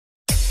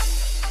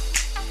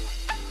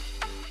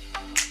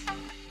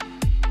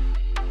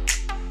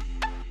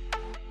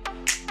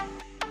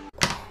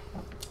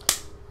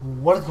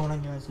What is going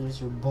on, guys? It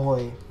is your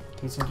boy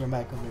Kslinky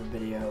back with a new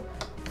video.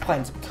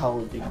 Playing some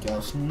Call of Duty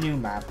Ghosts, new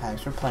map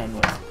packs. We're playing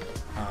with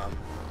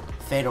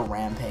Fatal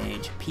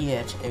Rampage,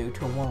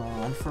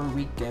 PH021 for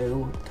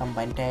Rico,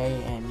 Combate,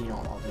 and you know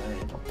all the other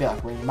names. I'll be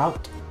like reading them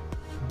out.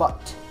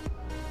 But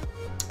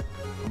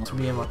once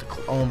we about to,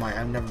 oh my!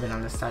 I've never been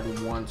on this side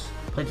once.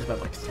 Played this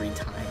map like 3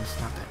 times.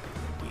 Not that big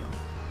of a deal.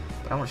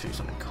 But I want to show you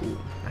something cool.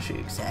 I'll show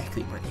you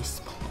exactly where they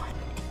spawn.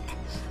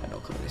 I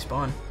don't know where they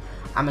spawn.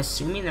 I'm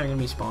assuming they're gonna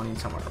be spawning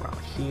somewhere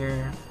around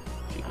here.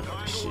 You can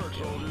like shit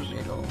go in the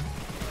middle.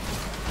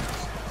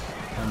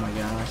 Oh my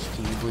gosh,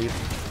 can you believe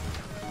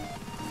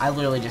I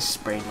literally just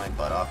sprayed my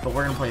butt off, but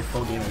we're gonna play a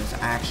full game of this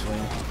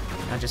actually.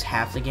 Not just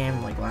half the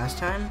game like last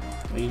time.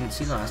 Well, you didn't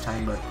see the last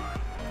time, but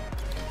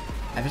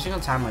every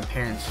single time my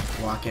parents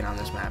walk in on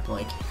this map,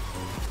 like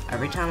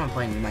every time I'm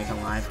playing like a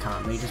live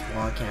comp, they just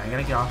walk in. I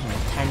gotta get off in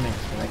like 10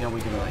 minutes because I gotta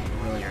wake up like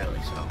really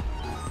early, so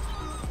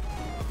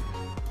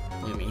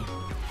look at me.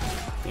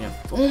 You know,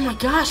 oh my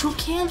gosh, who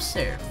camps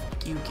there?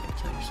 Fuck you, can't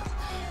kill yourself.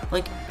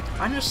 Like,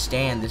 I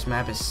understand this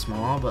map is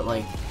small, but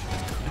like,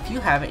 if you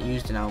haven't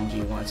used an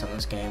LMG once on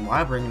this game,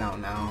 why bring it out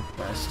now?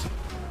 Best.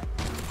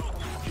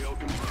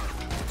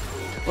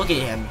 Look at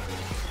him.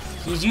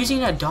 He's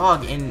using a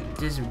dog in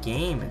this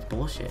game. It's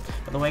bullshit.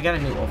 By the way, I got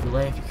a new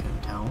overlay if you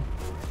couldn't tell.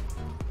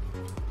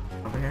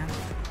 Over here.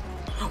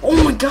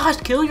 Oh my gosh,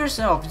 kill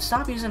yourself.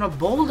 Stop using a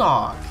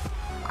bulldog.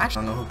 I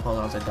actually don't know who pulled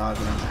out the dog,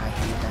 but I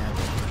hate that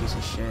piece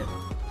of shit.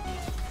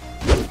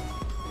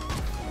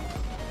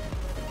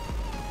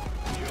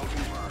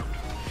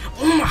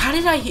 Oh, how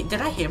did I hit? Did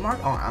I hit mark?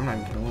 Oh, I'm not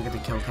even gonna look at the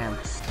kill cam.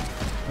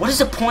 What is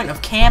the point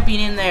of camping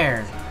in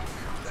there?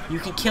 You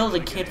can kill the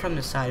kid from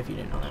the side if you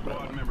didn't know that.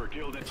 What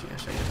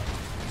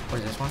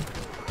is this one?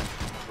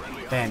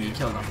 Bam, you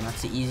killed him.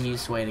 That's the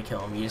easiest way to kill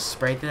him. You just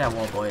spray through that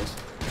wall, boys.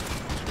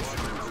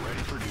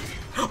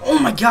 Oh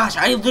my gosh,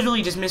 I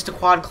literally just missed a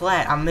quad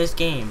collat on this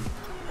game.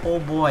 Oh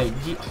boy,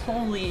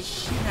 holy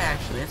shit!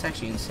 Actually, that's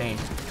actually insane.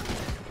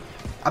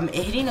 I'm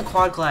hitting a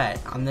quad collat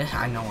on this.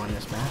 I know on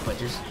this map, but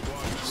just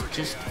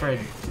for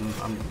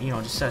you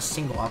know, just a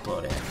single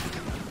upload it.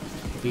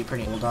 It'd be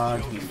pretty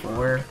bulldog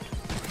before,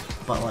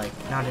 but like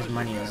not as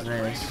many as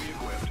this.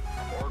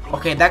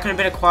 Okay, that could have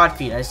been a quad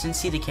feed. I just didn't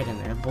see the kid in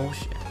there.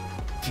 Bullshit.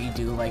 If you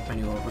do like my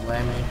new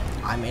overlay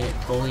I made it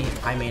fully.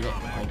 I made it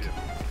like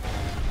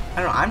I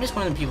don't know. I'm just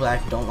one of the people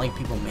that don't like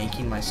people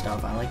making my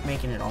stuff. I like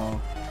making it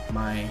all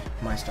my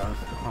stuff.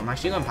 I'm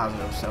actually going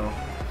positive, so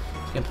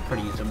this game's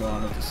pretty usable. I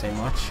don't have to say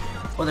much.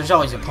 Well, there's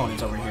always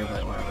opponents over here,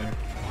 but whatever.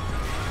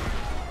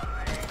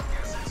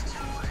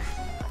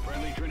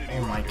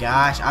 Oh my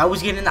gosh, I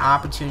was getting the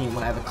opportunity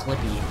when I have a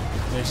clippy.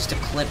 You know, just a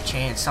clip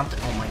chance, something.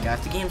 Oh my gosh,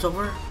 the game's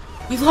over.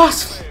 We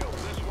lost!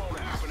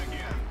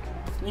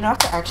 You know,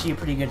 that's actually a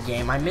pretty good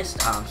game. I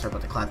missed, I'm sorry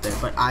about the clap there,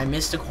 but I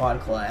missed a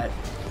quad collat.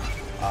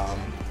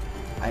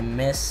 I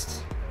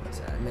missed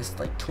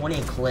like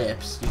 20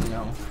 clips, you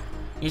know.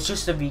 It's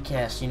just a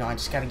VCast, you know, I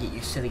just gotta get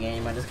used to the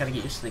game. I just gotta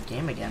get used to the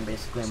game again,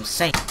 basically. I'm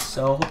saying.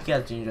 So, hope you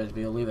guys did enjoy this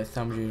video. Leave a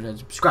thumbs up and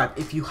subscribe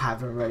if you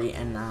haven't already.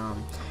 And,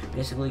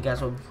 basically, guys,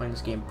 we'll be playing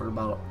this game for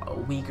about a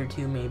week or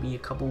two, maybe a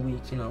couple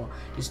weeks, you know.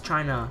 Just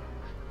trying to,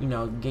 you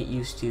know, get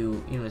used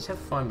to, you know, just have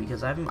fun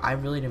because I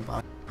really didn't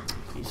bother.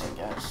 Peace out,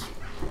 guys.